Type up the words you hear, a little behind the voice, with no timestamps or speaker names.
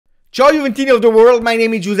Ciao Juventini of the world, my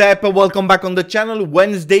name is Giuseppe, welcome back on the channel.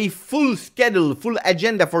 Wednesday, full schedule, full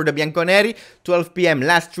agenda for the Bianconeri. 12 p.m.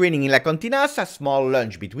 last training in La Continassa, small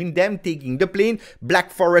lunch between them, taking the plane, Black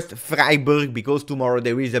Forest, Freiburg, because tomorrow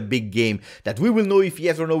there is a big game that we will know if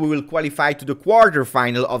yes or no we will qualify to the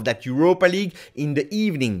quarterfinal of that Europa League in the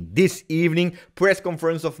evening. This evening, press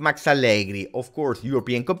conference of Max Allegri. Of course,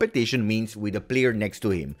 European competition means with a player next to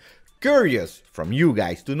him. Curious from you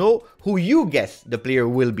guys to know who you guess the player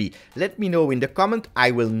will be. Let me know in the comment. I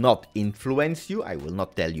will not influence you. I will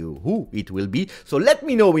not tell you who it will be. So let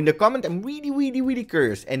me know in the comment. I'm really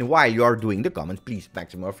curious. And while you are doing the comments, please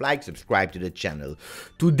maximum of like, subscribe to the channel.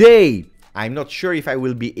 Today, I'm not sure if I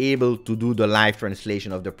will be able to do the live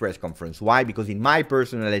translation of the press conference. Why? Because in my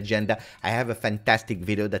personal agenda, I have a fantastic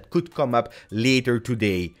video that could come up later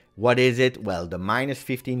today. What is it? Well, the minus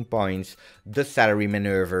 15 points, the salary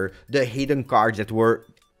maneuver, the hidden cards that were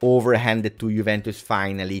overhanded to Juventus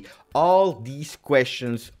finally. All these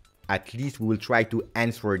questions, at least we will try to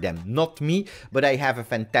answer them. Not me, but I have a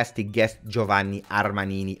fantastic guest, Giovanni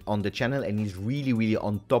Armanini, on the channel, and he's really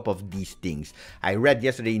on top of these things. I read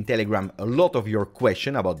yesterday in Telegram a lot of your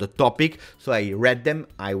questions about the topic, so I read them.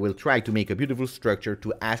 I will try to make a beautiful structure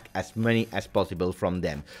to ask as many as possible from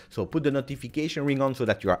them. So put the notification ring on so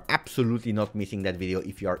that you are absolutely not missing that video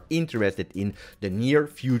if you are interested in the near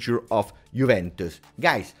future of Juventus.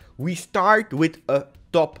 Guys, we start with a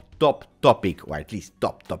top topic, or at least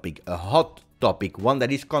top topic, a hot topic, one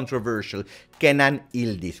that is controversial, Kenan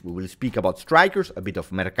Yildiz. We will speak about strikers, a bit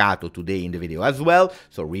of Mercato today in the video as well,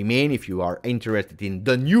 so remain if you are interested in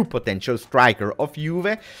the new potential striker of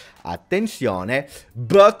Juve. Attenzione,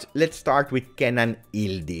 but let's start with Kenan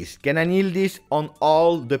Yildiz. Kenan Yildiz on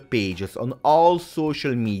all the pages, on all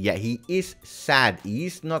social media, he is sad, he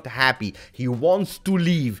is not happy, he wants to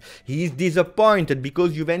leave, he is disappointed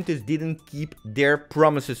because Juventus didn't keep their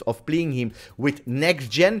promises of playing him with next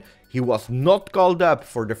gen. He was not called up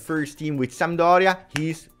for the first team with Sampdoria.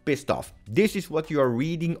 He's pissed off. This is what you are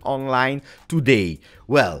reading online today.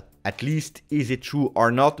 Well, at least is it true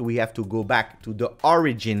or not? We have to go back to the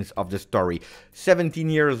origins of the story. 17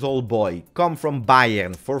 years old boy, come from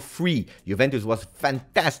Bayern for free. Juventus was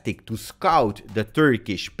fantastic to scout the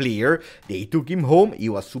Turkish player. They took him home. He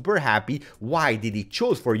was super happy. Why did he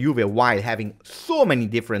choose for Juve while having so many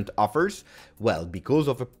different offers? Well, because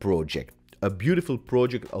of a project. A beautiful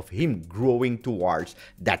project of him growing towards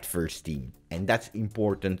that first team. And that's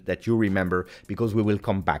important that you remember because we will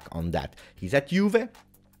come back on that. He's at Juve.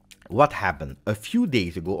 What happened? A few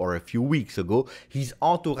days ago or a few weeks ago, his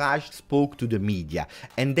entourage spoke to the media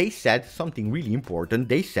and they said something really important.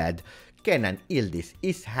 They said, Kenan Yildiz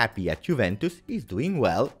is happy at Juventus, is doing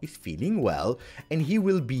well, is feeling well, and he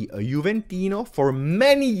will be a Juventino for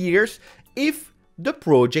many years if the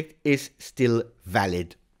project is still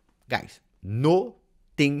valid. Guys, no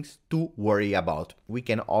things to worry about. We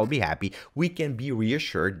can all be happy. We can be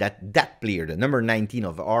reassured that that player, the number 19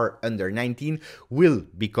 of our under 19, will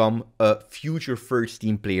become a future first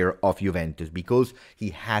team player of Juventus because he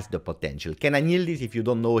has the potential. Kenan Yildiz, if you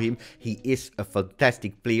don't know him, he is a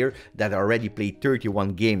fantastic player that already played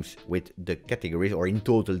 31 games with the categories, or in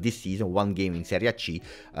total this season, 1 game in Serie C,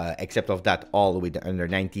 except of that all with the under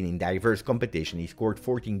 19 in diverse competition. He scored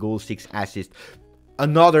 14 goals, 6 assists.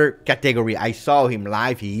 Another category, I saw him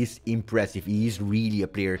live, he is impressive, he is really a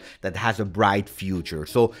player that has a bright future.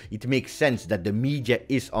 So it makes sense that the media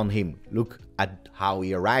is on him. Look at how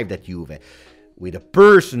he arrived at Juve. With a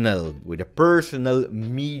personal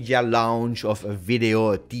media launch of a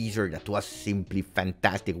video, a teaser that was simply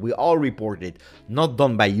fantastic. We all reported it, not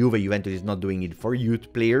done by Juve. Juventus is not doing it for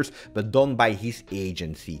youth players, but done by his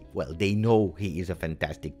agency. Well, they know he is a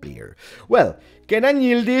fantastic player. Well, Kenan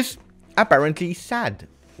Yildiz apparently sad.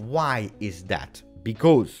 Why is that?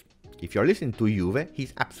 Because if you're listening to Juve,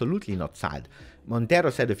 he's absolutely not sad. Montero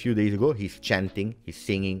said a few days ago, he's chanting, he's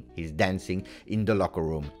singing, he's dancing in the locker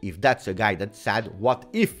room. If that's a guy that's sad, what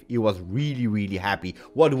if he was really happy?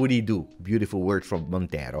 What would he do? Beautiful words from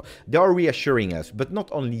Montero. They are reassuring us, but not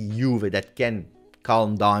only Juve that can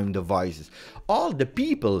calm down the voices. All the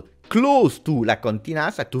people close to La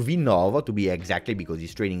Continassa, to Vinovo, to be exactly, because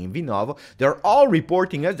he's training in Vinovo, they're all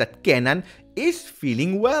reporting us that Kenan is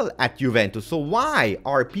feeling well at Juventus. So why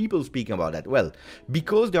are people speaking about that? Well,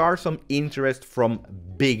 because there are some interest from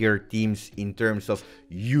bigger teams in terms of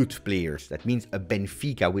youth players. That means a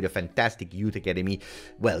Benfica with a fantastic youth academy.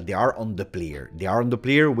 Well, they are on the player. They are on the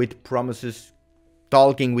player with promises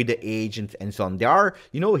talking with the agents and so on. They are,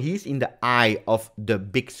 he's in the eye of the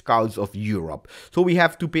big scouts of Europe. So we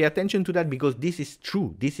have to pay attention to that because this is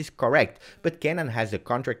true, this is correct. But Kenan has a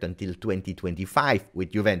contract until 2025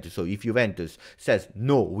 with Juventus. So if Juventus says,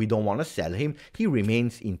 no, we don't want to sell him, he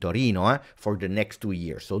remains in Torino for the next 2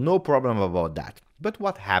 years. So no problem about that. But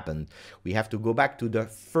what happened? We have to go back to the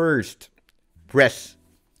first press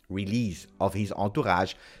release of his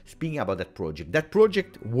entourage speaking about that project. That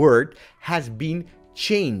project word has been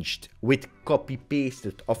changed with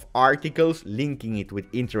copy-pasted of articles linking it with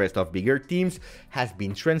interest of bigger teams, has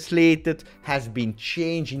been translated, has been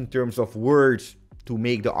changed in terms of words to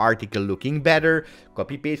make the article looking better.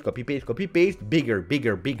 Copy-paste, copy-paste, copy-paste, bigger,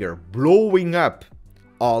 bigger, bigger, blowing up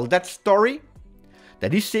all that story.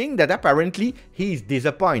 That is saying that apparently he is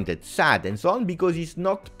disappointed, sad and so on because he's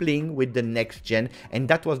not playing with the next gen, and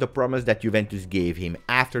that was the promise that Juventus gave him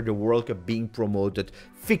after the World Cup being promoted,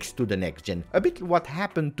 fixed to the next gen. A bit what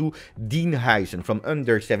happened to Dean Huijsen from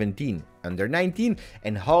under 17, under 19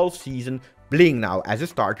 and half season playing now as a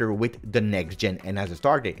starter with the next gen and as a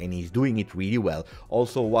starter, and he's doing it really well.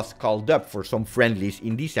 Also was called up for some friendlies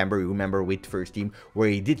in December, you remember, with first team where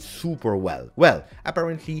he did super well. Well,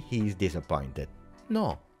 apparently he is disappointed.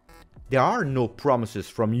 No, there are no promises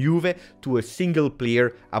from Juve to a single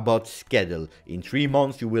player about schedule. In 3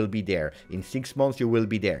 months you will be there, in 6 months you will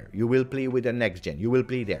be there, you will play with the next gen, you will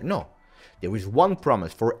play there. No, there is one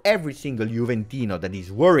promise for every single Juventino that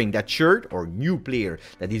is wearing that shirt, or new player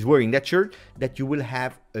that is wearing that shirt, that you will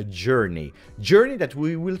have a journey that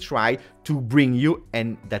we will try to bring you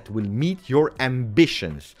and that will meet your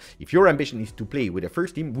ambitions. If your ambition is to play with the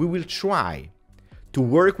first team, we will try to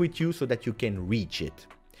work with you so that you can reach it.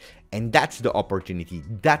 And that's the opportunity,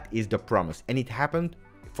 that is the promise. And it happened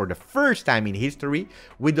for the first time in history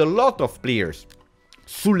with a lot of players.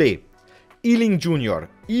 Sule, Ealing Jr.,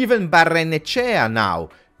 even Barrenechea now,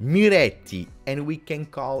 Miretti, and we can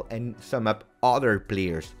call and sum up other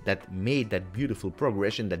players that made that beautiful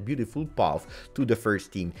progression, that beautiful path to the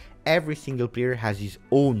first team. Every single player has his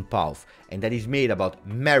own path, and that is made about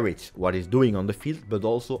merits, what he's doing on the field, but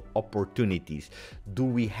also opportunities. Do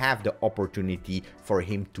we have the opportunity for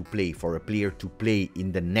him to play, for a player to play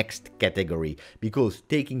in the next category? Because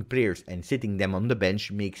taking players and sitting them on the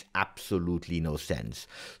bench makes absolutely no sense.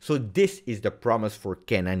 So this is the promise for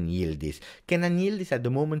Kenan Yildiz. Kenan Yildiz at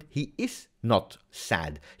the moment, he is not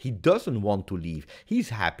sad. He doesn't want to leave. He's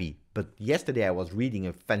happy. But yesterday I was reading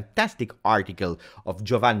a fantastic article of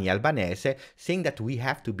Giovanni Albanese saying that we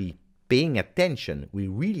have to be paying attention. We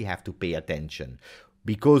really have to pay attention.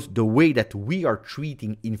 Because the way that we are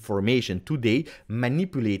treating information today,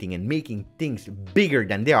 manipulating and making things bigger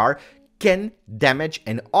than they are, can damage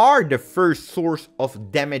and are the first source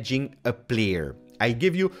of damaging a player. I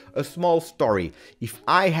give you a small story. If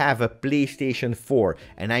I have a PlayStation 4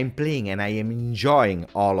 and I'm playing and I am enjoying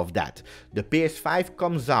all of that, the PS5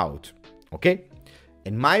 comes out, okay?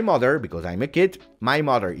 And my mother, because I'm a kid, my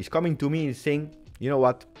mother is coming to me and saying, you know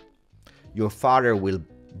what? Your father will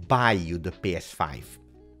buy you the PS5.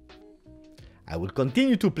 I will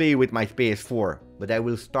continue to play with my PS4, but I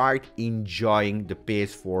will start enjoying the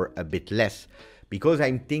PS4 a bit less because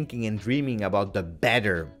I'm thinking and dreaming about the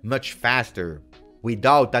better, much faster,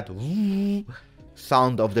 without that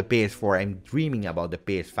sound of the PS4. I'm dreaming about the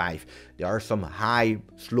PS5. There are some high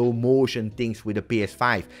slow motion things with the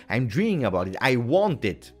PS5. I'm dreaming about it. I want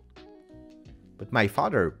it. But my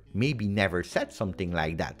father maybe never said something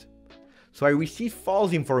like that. So I receive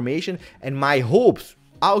false information and my hopes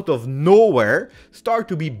out of nowhere start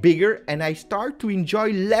to be bigger and I start to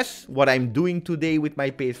enjoy less what I'm doing today with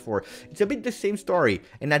my PS4. It's a bit the same story.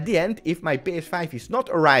 And at the end, if my PS5 is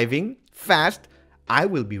not arriving fast, I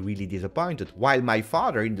will be really disappointed, while my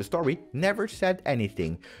father in the story never said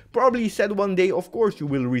anything. Probably said one day, of course you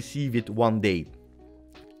will receive it one day.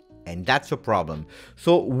 And that's a problem.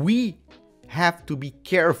 So we have to be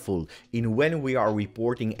careful in when we are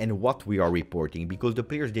reporting and what we are reporting, because the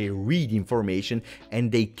players, they read information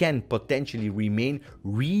and they can potentially remain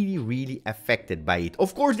really affected by it.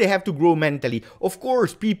 Of course they have to grow mentally. Of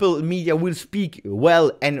course people, media will speak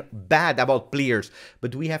well and bad about players,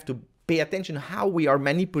 but we have to pay attention how we are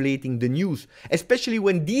manipulating the news, especially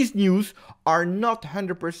when these news are not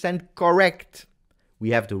 100% correct. We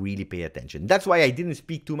have to really pay attention. That's why I didn't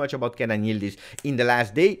speak too much about Kenan Yildiz in the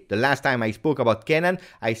last day. The last time I spoke about Kenan,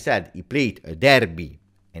 I said he played a derby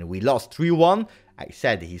and we lost 3-1. I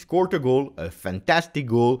said he scored a goal, a fantastic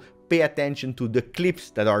goal, pay attention to the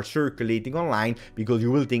clips that are circulating online, because you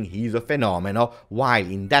will think he's a phenomenon, while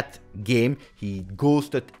in that game he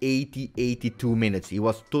ghosted 82 minutes. He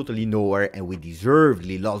was totally nowhere, and we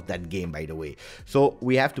deservedly lost that game, by the way. So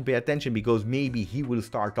we have to pay attention, because maybe he will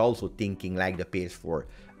start also thinking like the PS4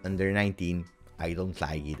 under 19. I don't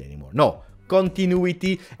like it anymore. No,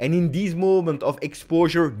 continuity, and in this moment of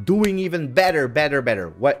exposure, doing even better.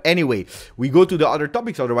 Well, anyway, we go to the other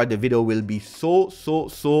topics, otherwise the video will be so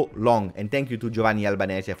long. And thank you to Giovanni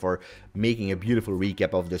Albanese for making a beautiful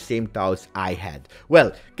recap of the same thoughts I had.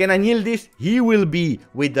 Well, Kenan Yildiz, he will be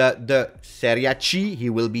with the Serie C. He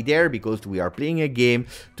will be there because we are playing a game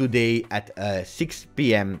today at 6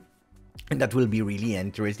 p.m. and that will be really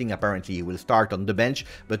interesting. Apparently he will start on the bench,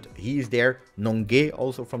 but he is there. Nongue,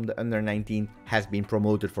 also from the under 19, has been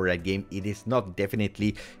promoted for that game. It is not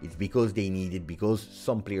definitely, it's because they need it, because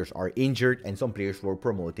some players are injured and some players were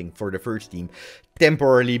promoting for the first team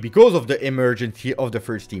temporarily because of the emergency of the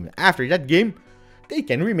first team. After that game, they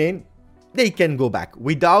can remain, they can go back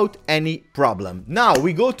without any problem. Now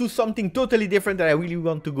we go to something totally different, and I really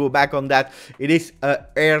want to go back on that. It is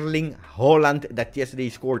Erling Haaland that yesterday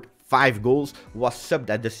scored 5 goals, was subbed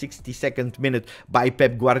at the 62nd minute by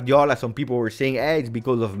Pep Guardiola. Some people were saying, hey, it's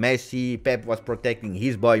because of Messi. Pep was protecting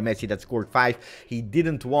his boy Messi that scored 5. He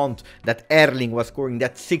didn't want that Erling was scoring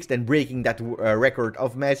that 6th and breaking that record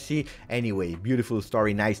of Messi. Anyway, beautiful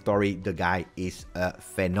story, nice story. The guy is a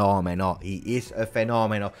phenomenon. He is a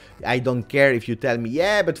phenomenon. I don't care if you tell me,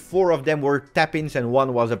 yeah, but 4 of them were tap-ins and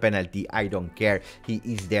 1 was a penalty. I don't care. He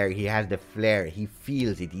is there. He has the flair. He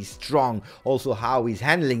feels it. He's strong. Also, how he's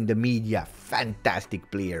handling the media,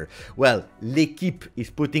 fantastic player. Well, L'Equipe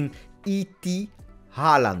is putting E.T.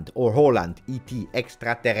 Haaland, or Holland, E.T.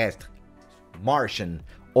 extraterrestre, Martian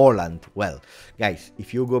Holland. Well, guys,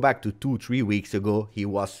 if you go back to 2-3 weeks ago, he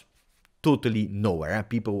was totally nowhere.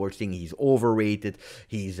 People were saying he's overrated,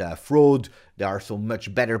 he's a fraud, there are so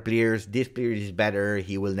much better players, this player is better,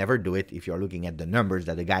 he will never do it. If you're looking at the numbers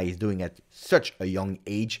that the guy is doing at such a young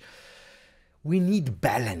age, we need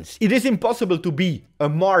balance. It is impossible to be a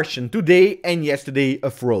Martian today and yesterday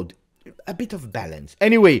a fraud. A bit of balance.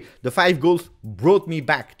 Anyway, the 5 goals brought me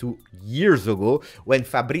back to years ago when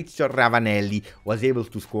Fabrizio Ravanelli was able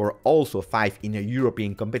to score also 5 in a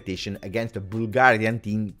European competition against the Bulgarian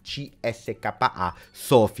team CSKA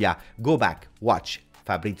Sofia. Go back, watch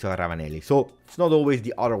Fabrizio Ravanelli. So it's not always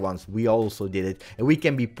the other ones, we also did it, and we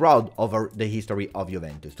can be proud of the history of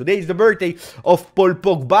Juventus. Today is the birthday of Paul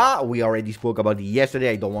Pogba. We already spoke about it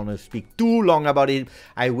yesterday. I don't want to speak too long about it.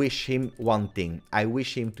 I wish him one thing. I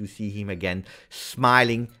wish him to see him again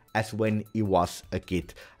smiling as when he was a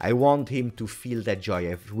kid. I want him to feel that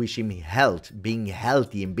joy. I wish him health, being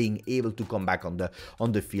healthy and being able to come back on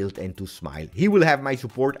the field and to smile. He will have my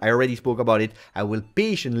support. I already spoke about it. I will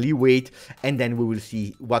patiently wait, and then we will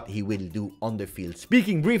see what he will do on the field.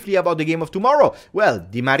 Speaking briefly about the game of tomorrow, well,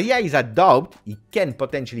 Di Maria is a doubt. He can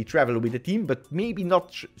potentially travel with the team, but maybe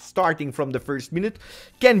not starting from the first minute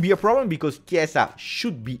can be a problem, because Chiesa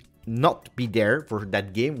should not be there for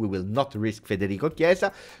that game. We will not risk Federico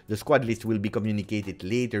Chiesa. The squad list will be communicated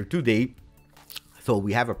later today. So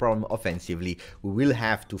we have a problem offensively. We will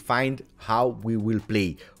have to find how we will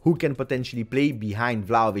play. Who can potentially play behind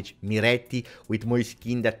Vlahovic, Miretti, with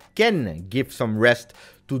Moiskin that can give some rest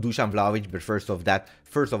to Dusan Vlahovic. But first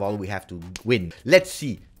of all, we have to win. Let's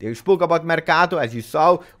see. They spoke about Mercato, as you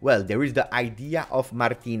saw. Well, there is the idea of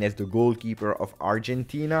Martinez, the goalkeeper of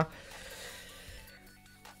Argentina.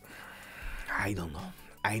 I don't know.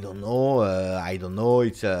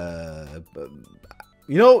 It's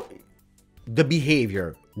you know, the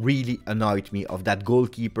behavior really annoyed me of that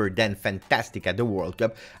goalkeeper, then fantastic at the World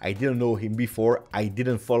Cup. I didn't know him before. I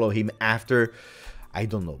didn't follow him after. I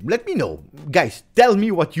don't know. Let me know. Guys, tell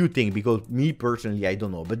me what you think, because me personally, I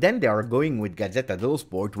don't know. But then they are going with Gazzetta dello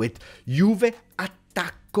Sport with Juve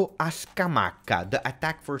attacco a Scamacca. The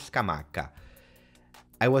attack for Scamacca.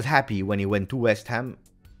 I was happy when he went to West Ham,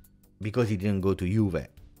 because he didn't go to Juve.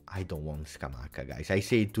 I don't want Scamacca, guys. I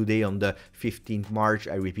say it today on the 15th March.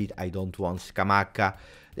 I repeat, I don't want Scamacca.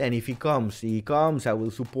 Then if he comes. I will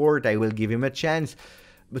support. I will give him a chance.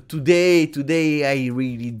 But today, I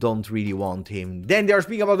really don't want him. Then they are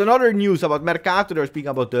speaking about another news about Mercato. They are speaking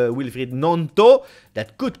about Wilfried Gnonto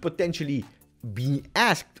that could potentially be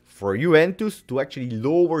asked for Juventus to actually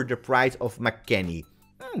lower the price of McKennie.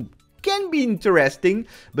 Can be interesting,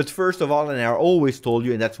 but first of all, and I always told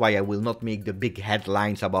you, and that's why I will not make the big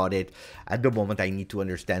headlines about it, at the moment I need to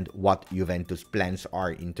understand what Juventus plans are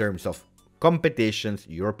in terms of competitions,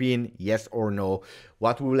 European, yes or no,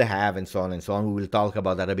 what we will have, and so on and so on. We will talk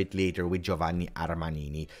about that a bit later with Giovanni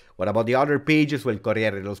Armanini. What about the other pages? Well,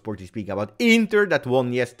 Corriere dello Sport is speaking about Inter that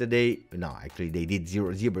won yesterday. No, actually they did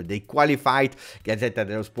 0-0, but they qualified. Gazzetta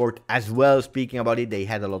dello Sport as well speaking about it. They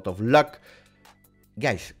had a lot of luck.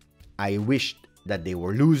 Guys, I wished that they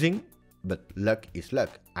were losing, but luck is luck.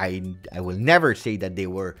 I will never say that they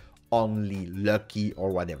were only lucky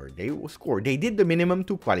or whatever. They scored. They did the minimum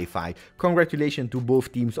to qualify. Congratulations to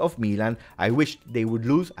both teams of Milan. I wish they would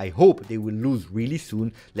lose. I hope they will lose really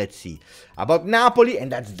soon. Let's see. About Napoli, and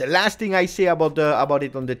that's the last thing I say about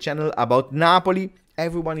it on the channel. About Napoli,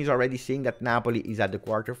 everyone is already saying that Napoli is at the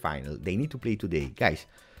quarterfinal. They need to play today. Guys,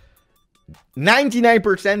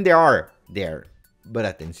 99% they are there. But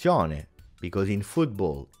attenzione, because in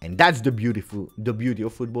football, and that's the beauty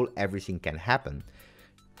of football, everything can happen.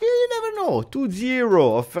 You never know.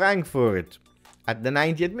 2-0 of Frankfurt. At the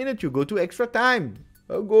 90th minute, you go to extra time.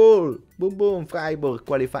 A goal. Boom, boom. Freiburg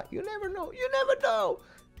qualify. You never know. You never know.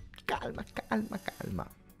 Calma, calma, calma.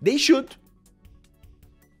 They should.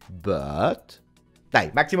 But...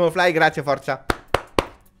 Dai, Maximo Fly, grazie, forza.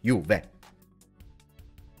 Juve.